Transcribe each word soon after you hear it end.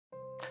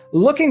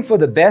Looking for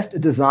the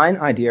best design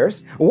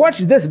ideas? Watch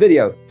this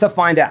video to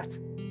find out.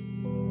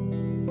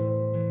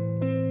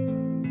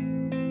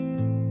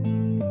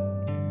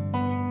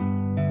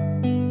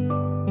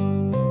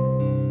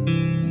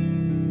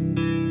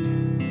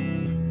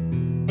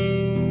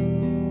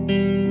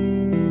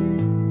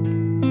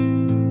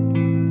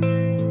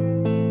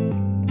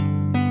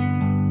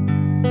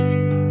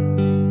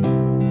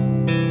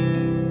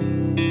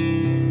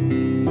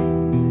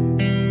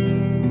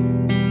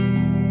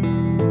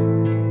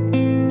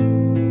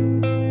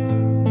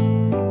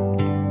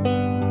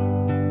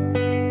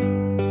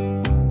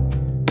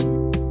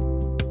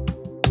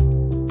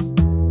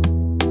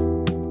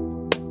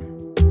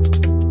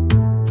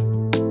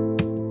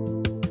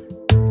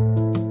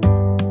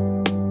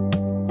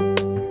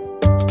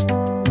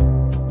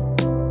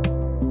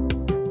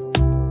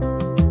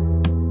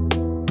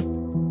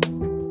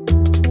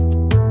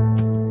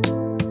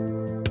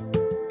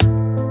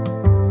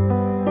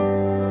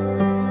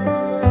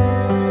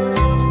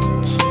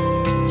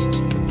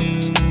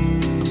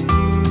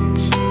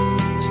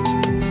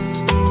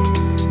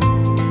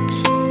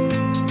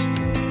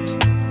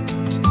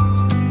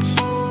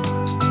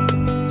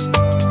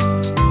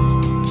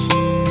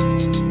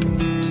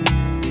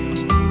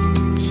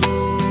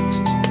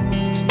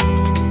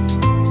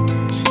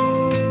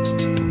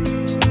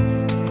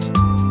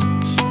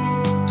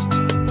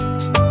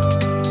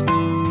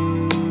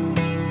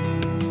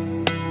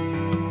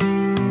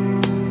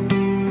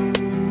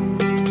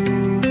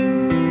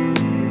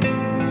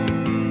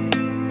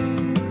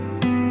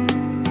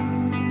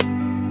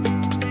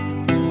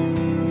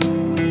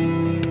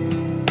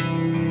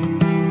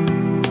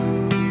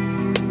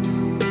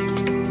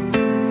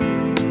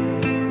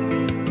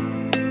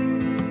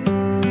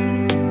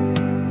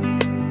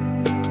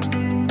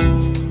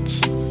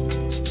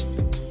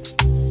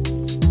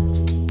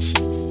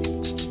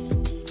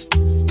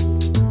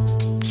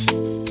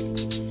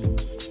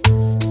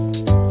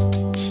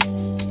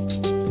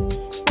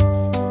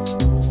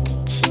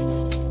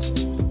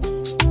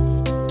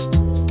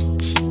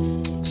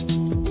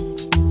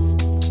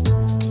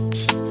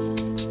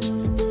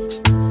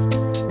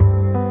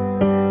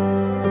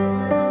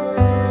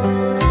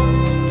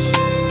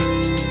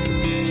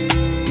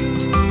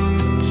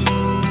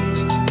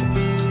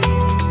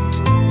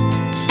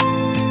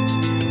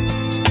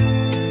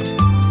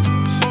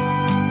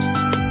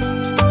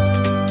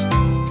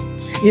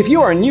 If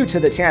you are new to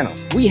the channel,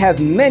 we have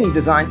many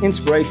design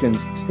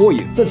inspirations for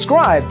you.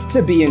 Subscribe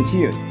to be in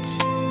tune.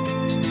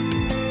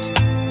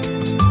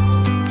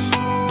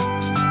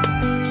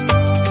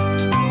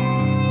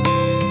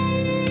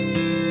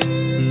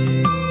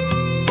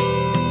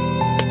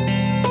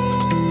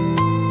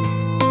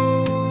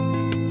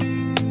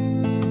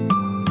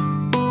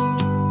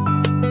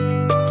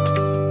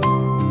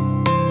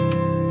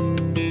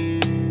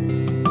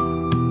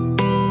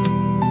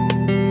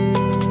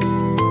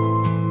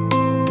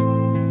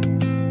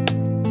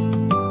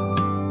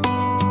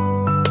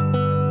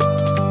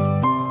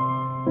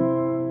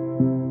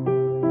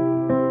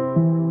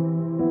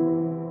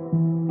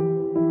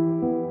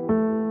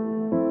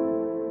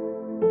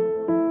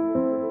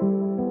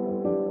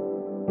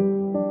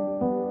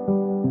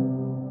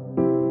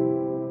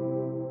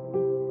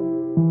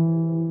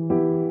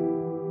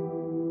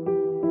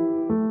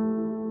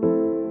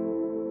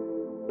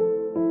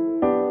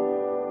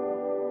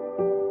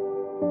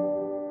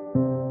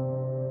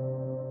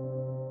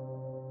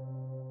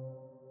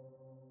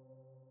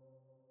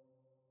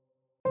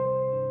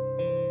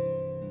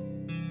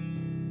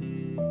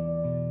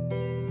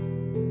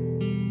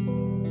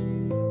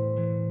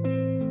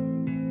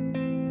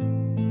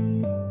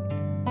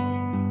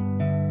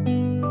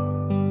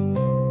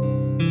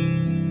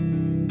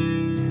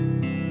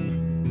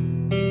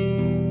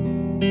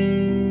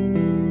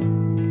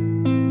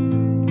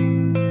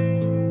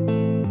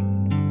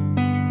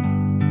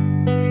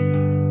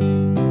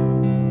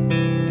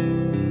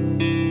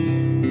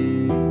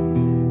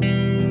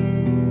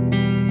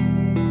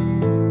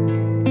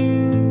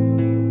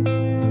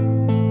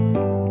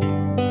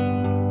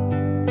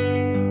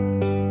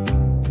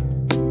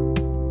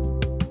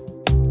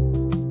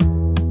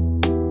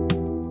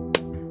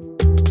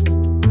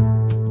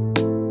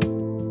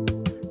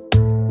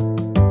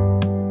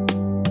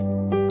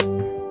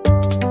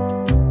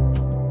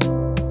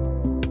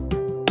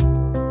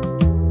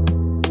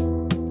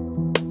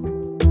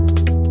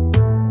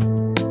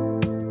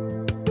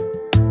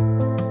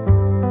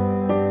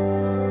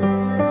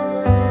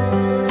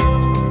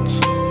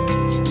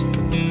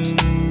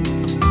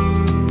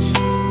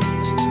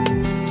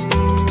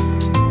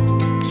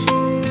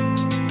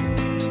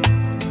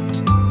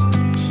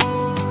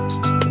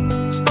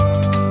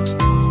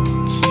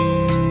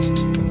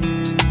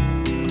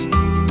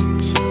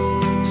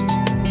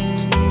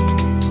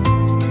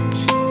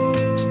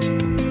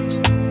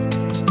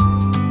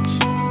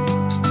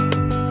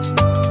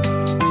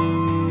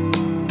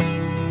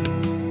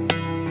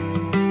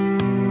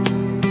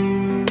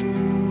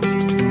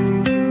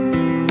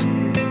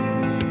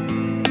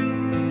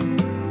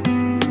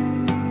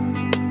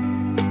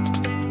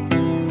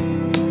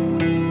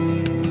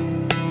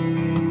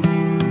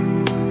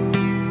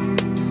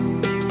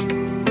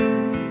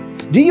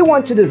 Do you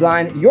want to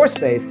design your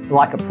space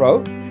like a pro?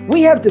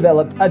 We have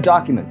developed a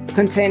document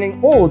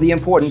containing all the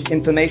important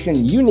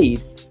information you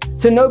need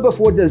to know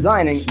before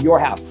designing your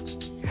house.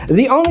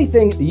 The only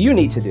thing you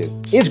need to do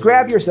is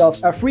grab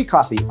yourself a free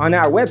copy on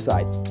our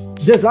website,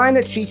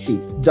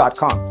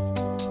 designercheatsheet.com.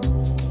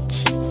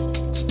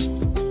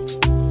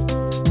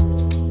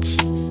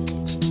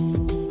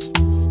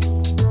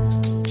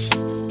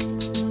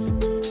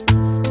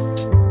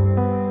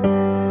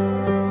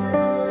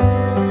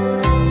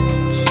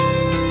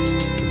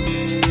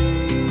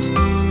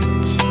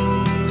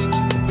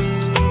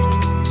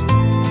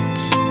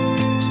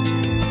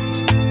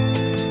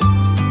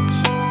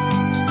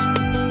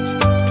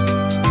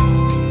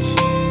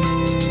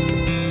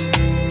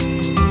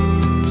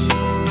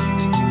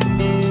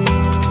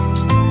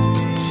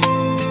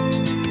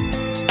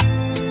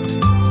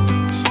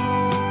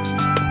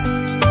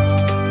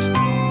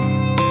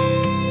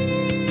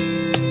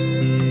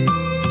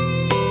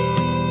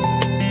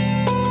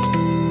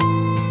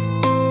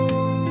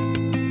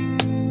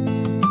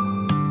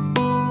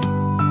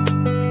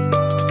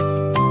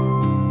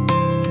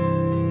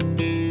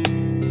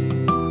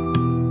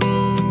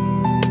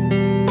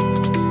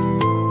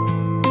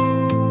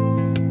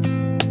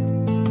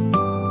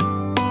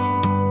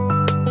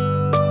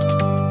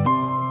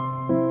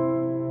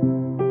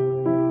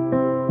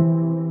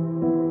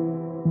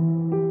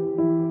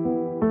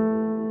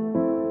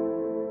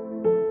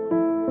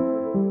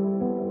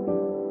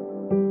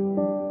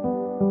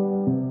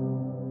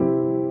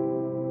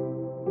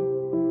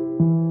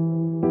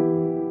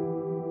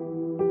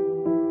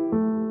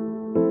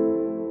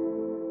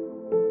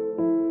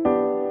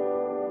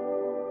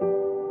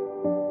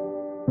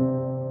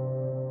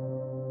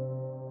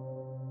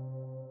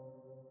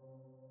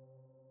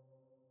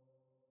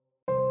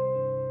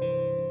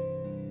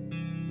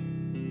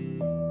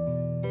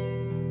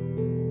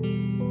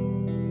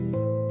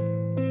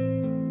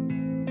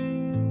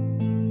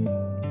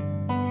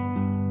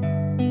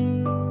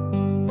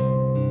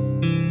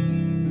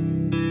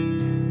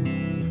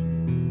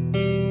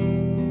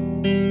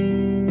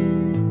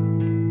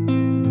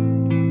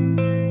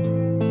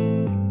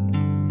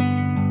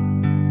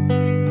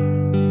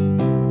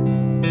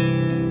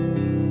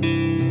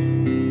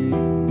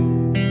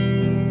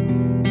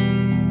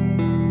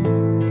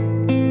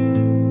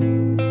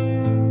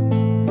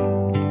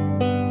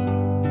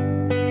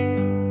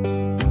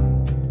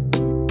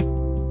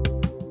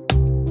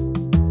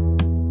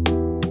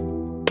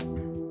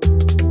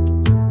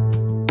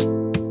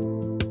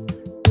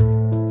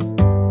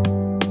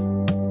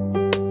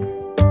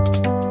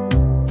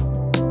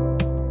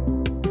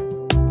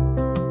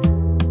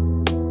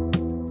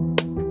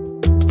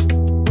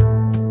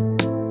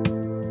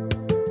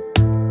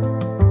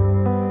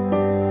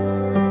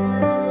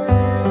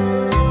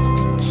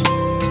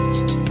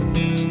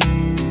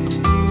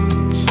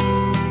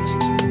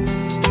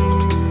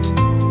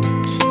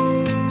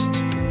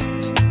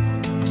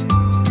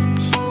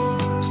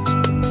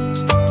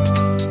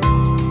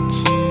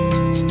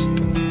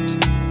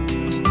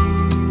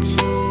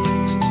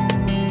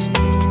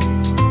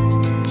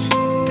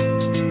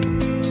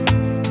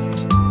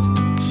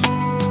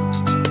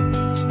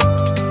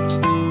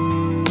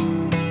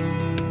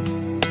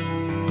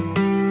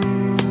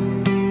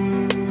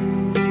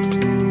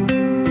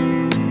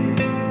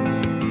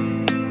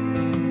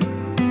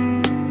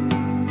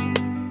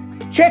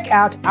 Check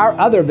out our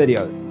other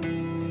videos.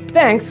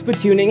 Thanks for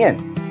tuning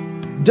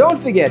in. Don't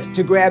forget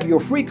to grab your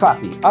free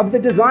copy of the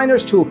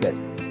Designer's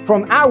Toolkit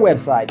from our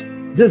website,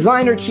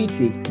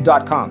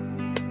 designercheatsheet.com.